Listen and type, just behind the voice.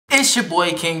It's your boy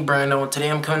Kvngbrando, and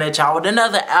today I'm coming at y'all with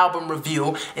another album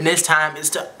review, and this time it's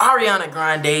to Ariana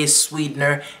Grande's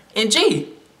Sweetener and G.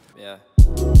 Yeah.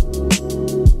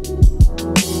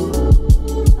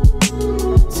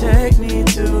 Take me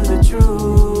to the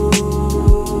truth.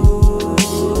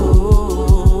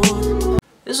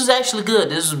 This was actually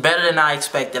good. This was better than I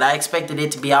expected. I expected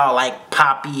it to be all like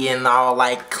poppy and all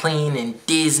like clean and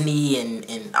Disney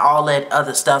and all that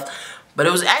other stuff, but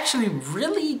it was actually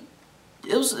really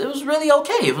It was really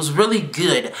okay. It was really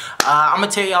good. I'm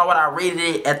gonna tell y'all what I rated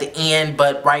it at the end,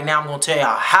 but right now I'm gonna tell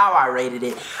y'all how I rated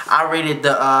it. I rated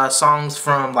the songs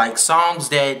from songs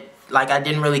that I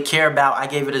didn't really care about. I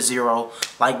gave it a 0.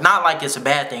 Not like it's a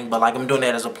bad thing, but I'm doing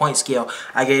that as a point scale.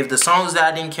 I gave the songs that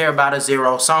I didn't care about a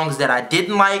 0. Songs that I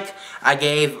didn't like, I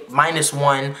gave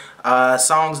 -1.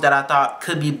 Songs that I thought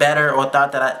could be better, or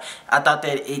thought that I thought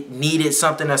that it needed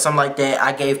something or something like that,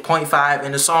 I gave 0.5.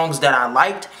 And the songs that I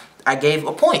liked, I gave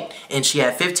a point. And she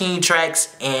had 15 tracks,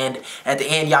 and at the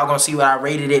end y'all gonna see what I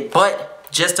rated it. But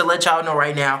just to let y'all know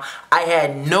right now, I had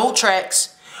no tracks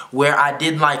where I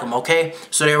didn't like them, okay?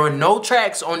 So there were no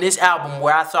tracks on this album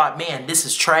where I thought, man, this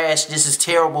is trash, this is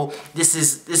terrible, this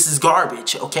is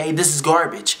garbage, okay? This is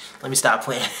garbage. Let me stop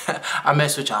playing. I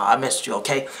messed with y'all, I messed with you,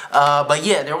 okay? But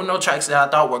yeah, there were no tracks that I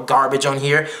thought were garbage on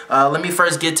here. Let me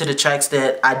first get to the tracks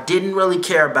that I didn't really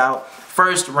care about.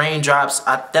 First, Raindrops.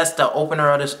 That's the opener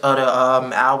of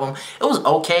the album. It was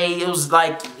okay. It was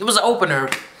an opener,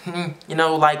 you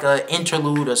know, like a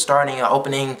interlude, or starting, or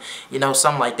opening, you know,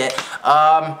 something like that.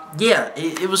 Yeah,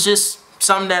 it was just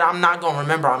something that I'm not gonna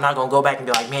remember. I'm not gonna go back and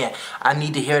be like, man, I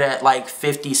need to hear that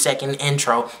 50-second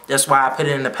intro. That's why I put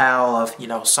it in the pile of, you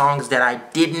know, songs that I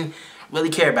didn't really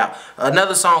care about.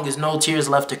 Another song is No Tears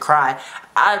Left to Cry.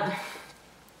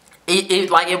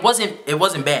 It wasn't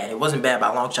bad. It wasn't bad by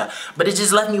a long shot, but it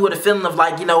just left me with a feeling of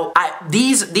you know,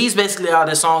 these basically are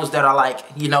the songs that are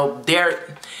you know,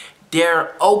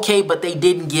 they're okay, but they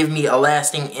didn't give me a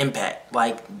lasting impact.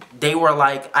 They were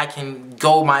I can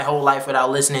go my whole life without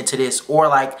listening to this, or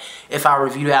if I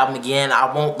review the album again, I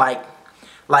won't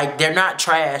they're not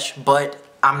trash, but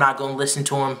I'm not gonna listen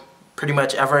to them pretty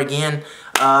much ever again.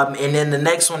 And then the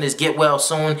next one is Get Well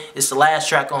Soon. It's the last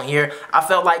track on here. I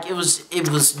felt like it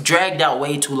was dragged out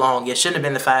way too long. It shouldn't have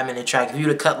been the 5-minute track. If you'd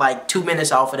have cut 2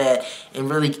 minutes off of that and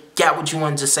really got what you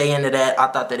wanted to say into that, I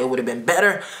thought that it would have been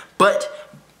better. But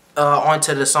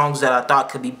onto the songs that I thought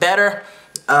could be better.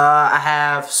 I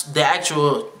have the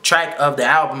actual track of the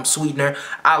album, Sweetener.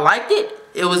 I liked it.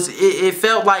 It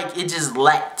felt like it just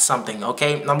lacked something,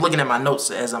 okay? I'm looking at my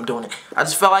notes as I'm doing it. I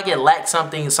just felt like it lacked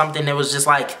something that was just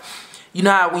you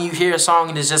know how when you hear a song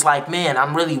and it's just man,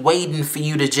 I'm really waiting for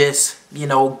you to just, you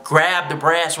know, grab the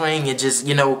brass ring and just,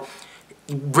 you know,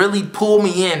 really pull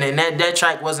me in. And that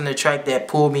track wasn't a track that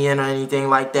pulled me in or anything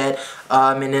like that.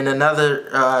 And then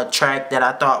another track that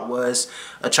I thought was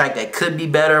a track that could be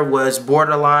better was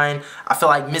Borderline. I feel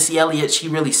like Missy Elliott, she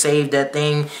really saved that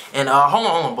thing. And hold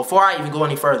on, before I even go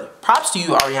any further, props to you,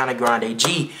 Ariana Grande.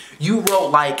 G, you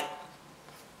wrote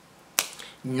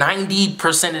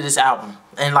 90% of this album.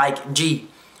 And G,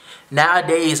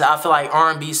 nowadays I feel like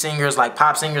R&B singers,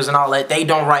 pop singers and all that, they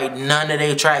don't write none of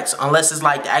their tracks unless it's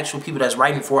the actual people that's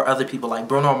writing for other people, like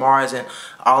Bruno Mars and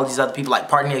all these other people, like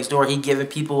Party Next Door. He giving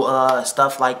people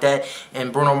stuff like that,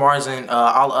 and Bruno Mars and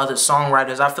all other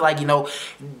songwriters. I feel you know,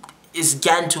 it's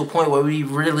gotten to a point where we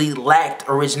really lacked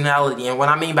originality. And what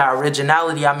I mean by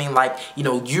originality, I mean you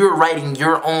know, you're writing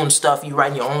your own stuff, you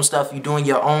writing your own stuff, you're doing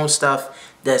your own stuff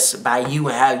that's by you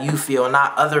and how you feel,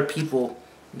 not other people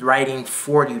writing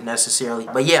for you necessarily.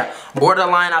 But yeah,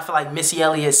 Borderline, I feel like Missy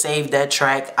Elliott saved that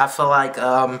track. I feel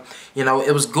you know,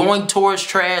 it was going towards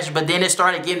trash, but then it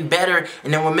started getting better.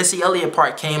 And then when Missy Elliott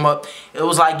part came up, it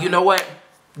was you know what,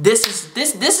 this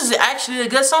is actually a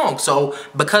good song. So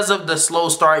because of the slow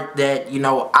start that, you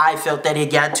know, I felt that it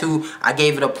got to, I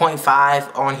gave it a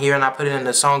 0.5 on here, and I put it in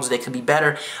the songs that could be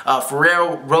better.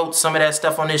 Pharrell wrote some of that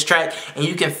stuff on this track, and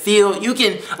you can feel,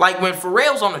 when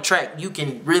Pharrell's on the track, you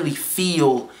can really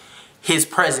feel his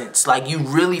presence. You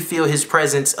really feel his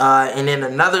presence. And then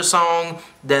another song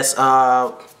that's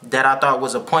that I thought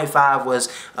was a 0.5 was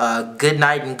Good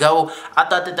Night and Go. I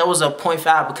thought that was a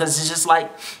 0.5 because it's just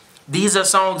these are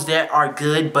songs that are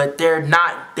good, but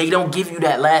they don't give you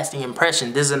that lasting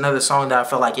impression. This is another song that I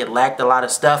felt like it lacked a lot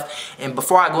of stuff. And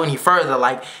before I go any further,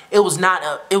 it was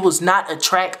not a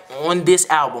track on this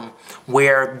album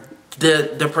where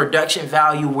the production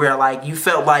value, where you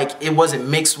felt it wasn't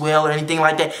mixed well or anything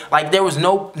like that. There was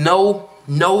no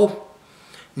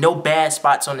bad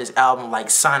spots on this album,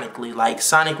 sonically.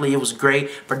 Sonically it was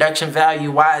great. Production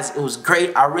value wise, it was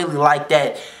great. I really like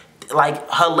that. like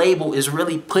her label is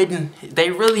really putting,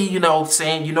 they really, you know,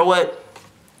 saying, you know what,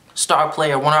 star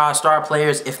player, one of our star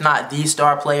players, if not the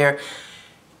star player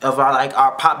of our, like,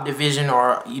 our pop division,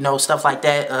 or, you know, stuff like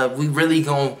that. We really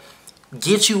gonna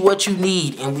get you what you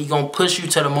need, and we gonna push you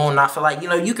to the moon. And I feel like, you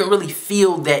know, you can really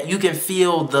feel that. You can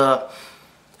feel the,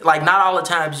 like, not all the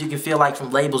times you can feel like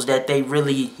from labels that they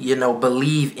really, you know,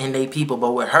 believe in their people,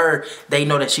 but with her, they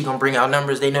know that she gonna bring out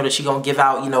numbers. They know that she gonna give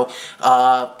out, you know,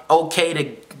 okay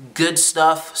to good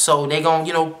stuff. So they gonna,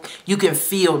 you know, you can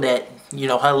feel that, you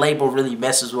know, her label really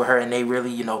messes with her, and they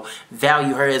really, you know,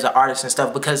 value her as an artist and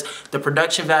stuff, because the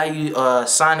production value,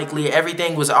 sonically,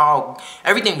 everything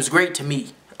was great to me.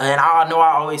 And I know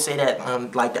I always say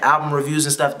that, like the album reviews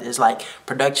and stuff, is like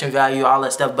production value, all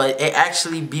that stuff, but it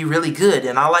actually be really good,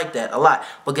 and I like that a lot.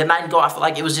 But Good Night and Go, I feel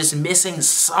like it was just missing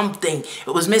something.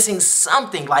 It was missing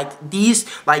something, like these,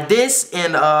 like this,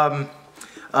 and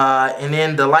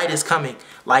then The Light Is Coming,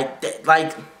 like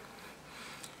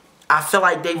I feel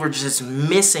like they were just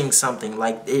missing something.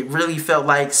 Like, it really felt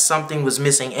like something was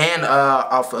missing. And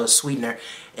off of Sweetener.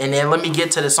 And then let me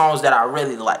get to the songs that I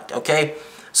really liked, okay?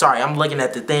 Sorry, I'm looking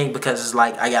at the thing because it's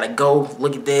like I gotta go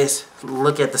look at this,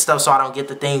 look at the stuff so I don't get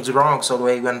the things wrong. So the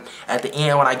way when at the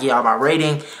end when I give out my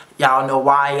rating, y'all know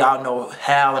why, y'all know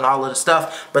how, and all of the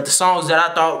stuff. But the songs that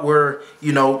I thought were,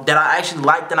 you know, that I actually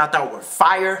liked and I thought were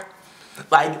fire,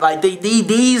 like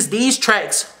these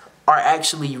tracks are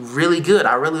actually really good.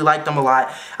 I really like them a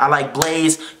lot. I like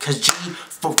Blaze, cause G,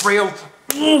 for real,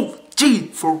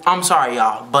 I'm sorry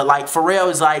y'all, but like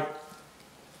Pharrell is like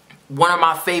one of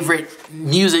my favorite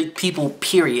music people,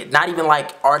 period. Not even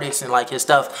like artists and like his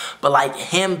stuff, but like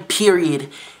him, period.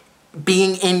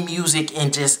 Being in music,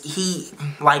 and just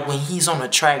like when he's on a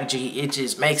track, G, it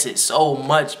just makes it so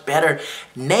much better.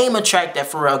 Name a track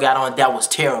that Pharrell got on that was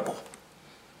terrible.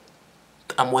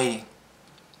 I'm waiting.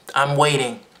 I'm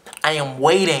waiting. I am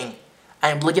waiting.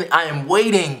 I am looking. I am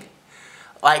waiting.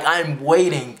 Like, I'm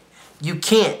waiting. You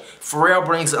can't. Pharrell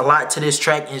brings a lot to this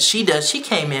track, and she does. She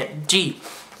came in. Gee,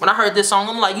 when I heard this song,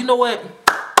 I'm like, you know what?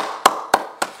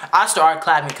 I started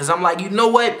clapping, because I'm like, you know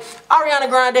what? Ariana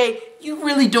Grande, you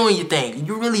really doing your thing.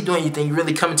 You really doing your thing. You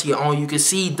really coming to your own. You can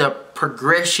see the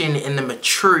progression and the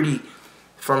maturity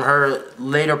from her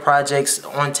later projects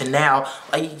on to now.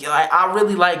 Like, I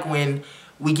really like when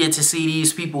we get to see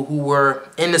these people who were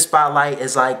in the spotlight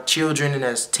as like children and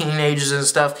as teenagers and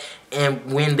stuff,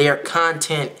 and when their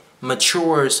content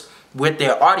matures with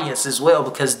their audience as well,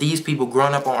 because these people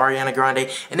growing up on Ariana Grande,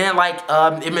 and then like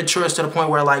it matures to the point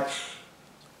where like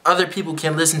other people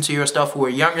can listen to your stuff who are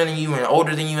younger than you and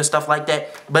older than you and stuff like that.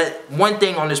 But one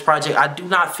thing on this project, I do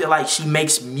not feel like she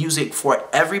makes music for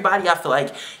everybody. I feel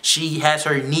like she has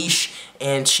her niche,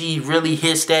 and she really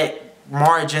hits that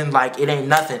margin like it ain't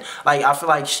nothing. Like, I feel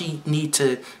like she need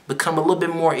to become a little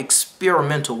bit more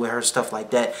experimental with her stuff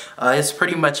like that. It's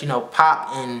pretty much, you know,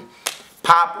 pop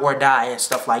or die and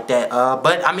stuff like that.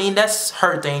 But I mean, that's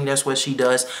her thing. That's what she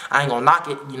does. I ain't gonna knock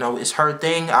it. You know, it's her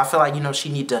thing. I feel like, you know, she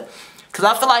need to, because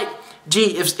I feel like,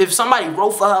 gee, if somebody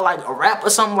wrote for her like a rap or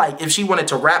something, like if she wanted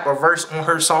to rap a verse on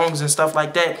her songs and stuff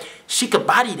like that, she could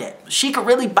body that. She could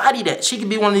really body that. She could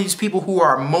be one of these people who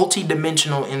are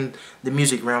multi-dimensional in the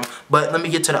music realm. But let me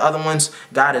get to the other ones.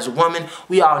 God Is a Woman.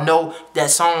 We all know that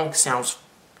song sounds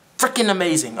freaking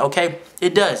amazing, okay?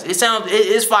 It does. It sounds,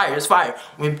 it's fire. It's fire.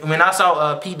 When I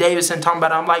saw Pete Davidson talking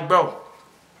about it, I'm like, bro,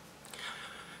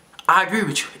 I agree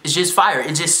with you. It's just fire.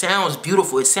 It just sounds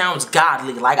beautiful. It sounds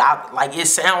godly. Like it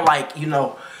sounds like, you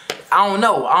know, I don't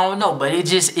know, but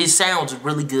it sounds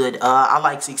really good. I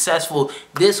like Successful.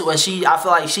 This one, I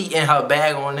feel like she in her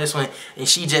bag on this one, and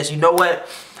she just, you know what?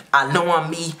 I know I'm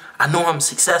me. I know I'm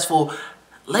successful.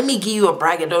 Let me give you a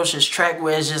braggadocious track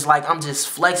where it's just like I'm just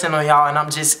flexing on y'all, and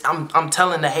I'm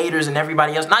telling the haters and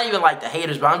everybody else, not even like the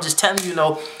haters, but I'm just telling you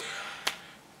know,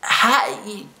 how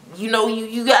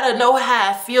you gotta know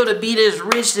how I feel to be this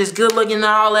rich, this good looking and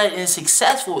all that, and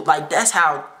successful. Like, that's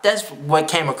what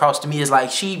came across to me, is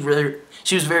like she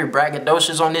was very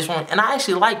braggadocious on this one, and I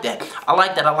actually like that. I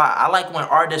like that a lot. I like when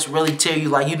artists really tell you,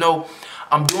 like, you know,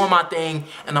 I'm doing my thing,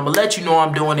 and I'm gonna let you know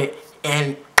I'm doing it,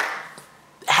 and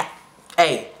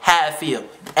hey, how I feel,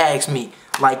 ask me.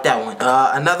 Like that one.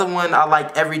 Another one I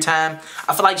like, Every Time.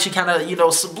 I feel like she kind of, you know,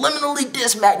 subliminally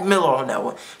dissed Mac Miller on that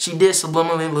one. She did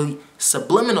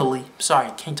subliminally, sorry,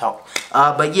 can't talk.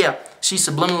 But yeah, she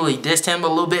subliminally dissed him a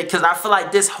little bit, because I feel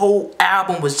like this whole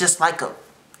album was just like a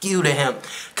skew to him,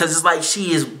 because it's like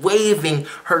she is waving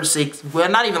her well,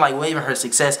 not even like waving her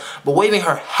success, but waving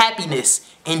her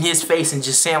happiness in his face, and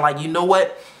just saying like, you know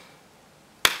what,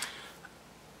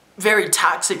 very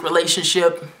toxic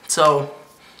relationship, so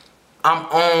I'm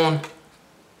on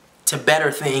to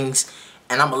better things,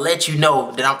 and I'm gonna let you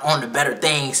know that I'm on to better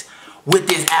things with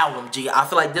this album, G. I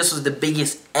feel like this was the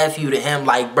biggest F you to him.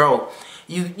 Like, bro,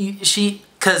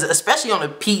 cause especially on the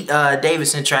Pete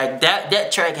Davidson track,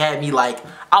 that track had me like,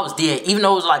 I was dead. Even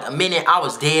though it was like a minute, I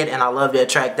was dead, and I love that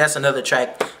track. That's another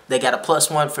track that got a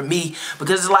 +1 for me,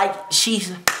 because it's like,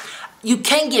 you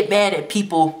can't get mad at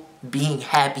people being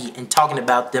happy and talking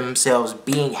about themselves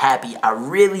being happy. I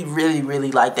really, really,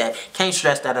 really like that. Can't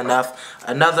stress that enough.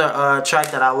 Another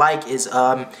track that I like is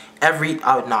I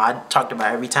talked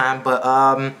about Every Time, but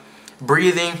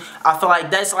Breathing. I feel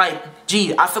like that's like,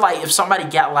 gee, I feel like if somebody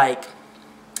got like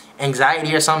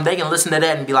anxiety or something, they can listen to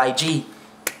that and be like, gee,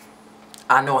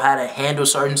 I know how to handle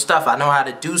certain stuff. I know how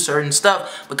to do certain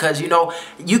stuff, because, you know,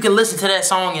 you can listen to that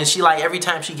song and she, like, every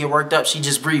time she get worked up, she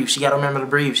just breathes. She gotta remember to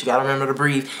breathe. She gotta remember to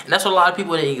breathe. And that's what a lot of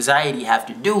people with anxiety have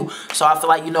to do. So I feel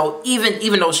like, you know,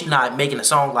 even though she's not making a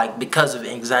song like because of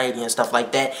anxiety and stuff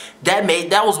like that,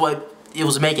 that was what it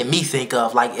was making me think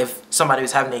of. Like, if somebody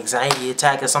was having an anxiety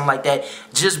attack or something like that,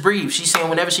 just breathe. She's saying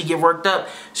whenever she get worked up,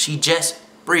 she just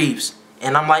breathes.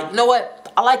 And I'm like, you know what?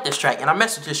 I like this track, and I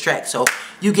messed with this track. So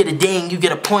you get a ding, you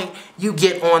get a point, you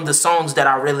get on the songs that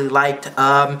I really liked.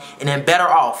 And then Better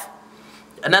Off.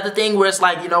 Another thing where it's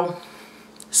like, you know,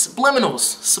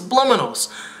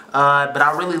 subliminals. But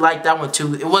I really liked that one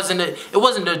too. It wasn't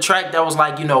a track that was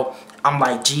like, you know, I'm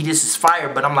like, gee, this is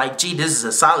fire, but I'm like, gee, this is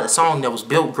a solid song that was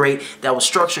built great, that was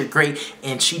structured great,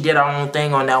 and she did her own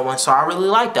thing on that one. So I really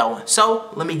like that one. So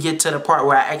let me get to the part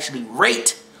where I actually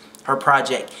rate her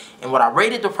project. And what I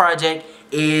rated the project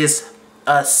is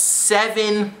a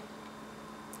 7.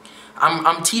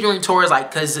 I'm teetering towards,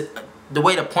 like, because the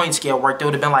way the point scale worked, it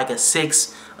would have been like a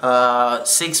 6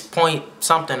 point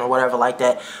something or whatever like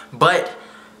that. But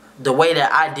the way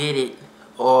that I did it,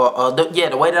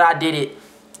 the way that I did it,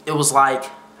 it was like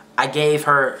I gave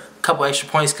her a couple extra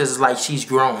points because it's like she's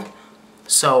grown.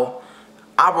 So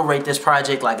I would rate this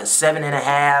project like a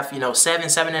 7.5, you know,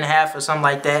 7.5 or something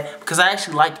like that, because I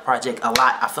actually like the project a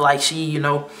lot. I feel like she, you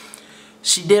know,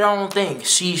 she did her own thing.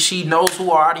 She knows who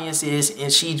our audience is,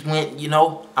 and she went, you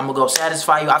know, I'm gonna go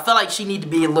satisfy you. I feel like she need to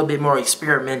be a little bit more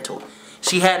experimental.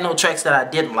 She had no tracks that I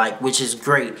didn't like, which is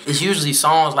great. It's usually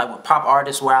songs like with pop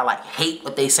artists where I like hate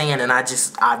what they saying, and I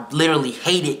literally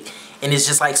hate it, and it's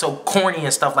just like so corny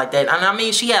and stuff like that. And I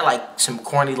mean, she had like some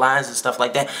corny lines and stuff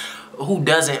like that. Who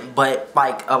doesn't? But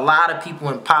like a lot of people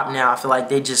in pop now, I feel like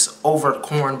they just over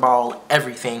cornball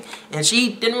everything, and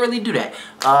she didn't really do that.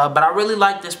 But I really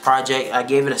like this project. I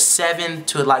gave it a 7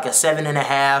 to like a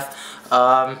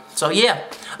 7.5. So yeah,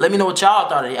 let me know what y'all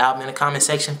thought of the album in the comment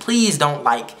section. Please don't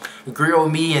like grill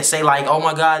me and say like, oh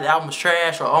my god, the album was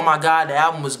trash, or oh my god, the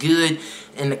album was good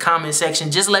in the comment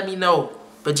section. Just let me know,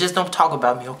 but just don't talk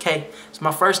about me, okay? It's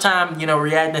my first time, you know,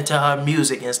 reacting to her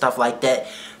music and stuff like that.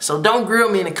 So don't grill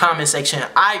me in the comment section.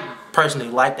 I personally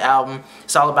like the album.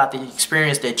 It's all about the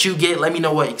experience that you get. Let me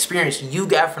know what experience you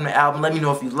got from the album. Let me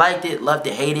know if you liked it, loved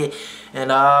it, hated it.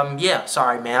 And yeah,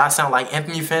 sorry man, I sound like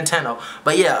Anthony Fantano.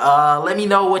 But yeah, let me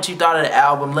know what you thought of the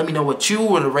album. Let me know what you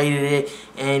would have rated it.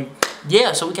 And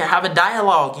yeah, so we can have a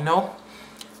dialogue, you know.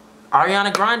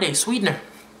 Ariana Grande, Sweetener.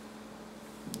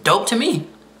 Dope to me.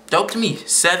 Dope to me.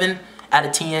 7 out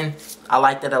of 10. I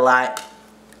like that a lot.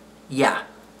 Yeah.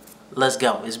 Let's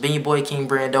go. It's been your boy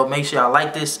Kvngbrando. Make sure y'all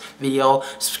like this video.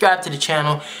 Subscribe to the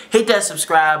channel. Hit that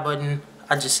subscribe button.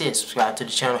 I just said subscribe to the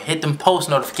channel. Hit them post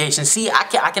notifications. See, I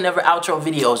can never outro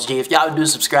videos, G. If y'all do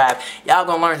subscribe, y'all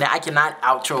gonna learn that I cannot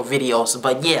outro videos.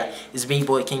 But yeah, it's been your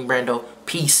boy Kvngbrando.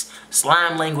 Peace.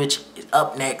 Slime language is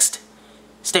up next.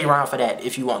 Stay around for that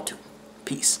if you want to.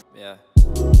 Peace. Yeah.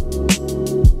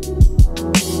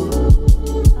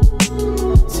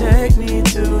 Take me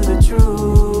to the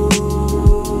truth.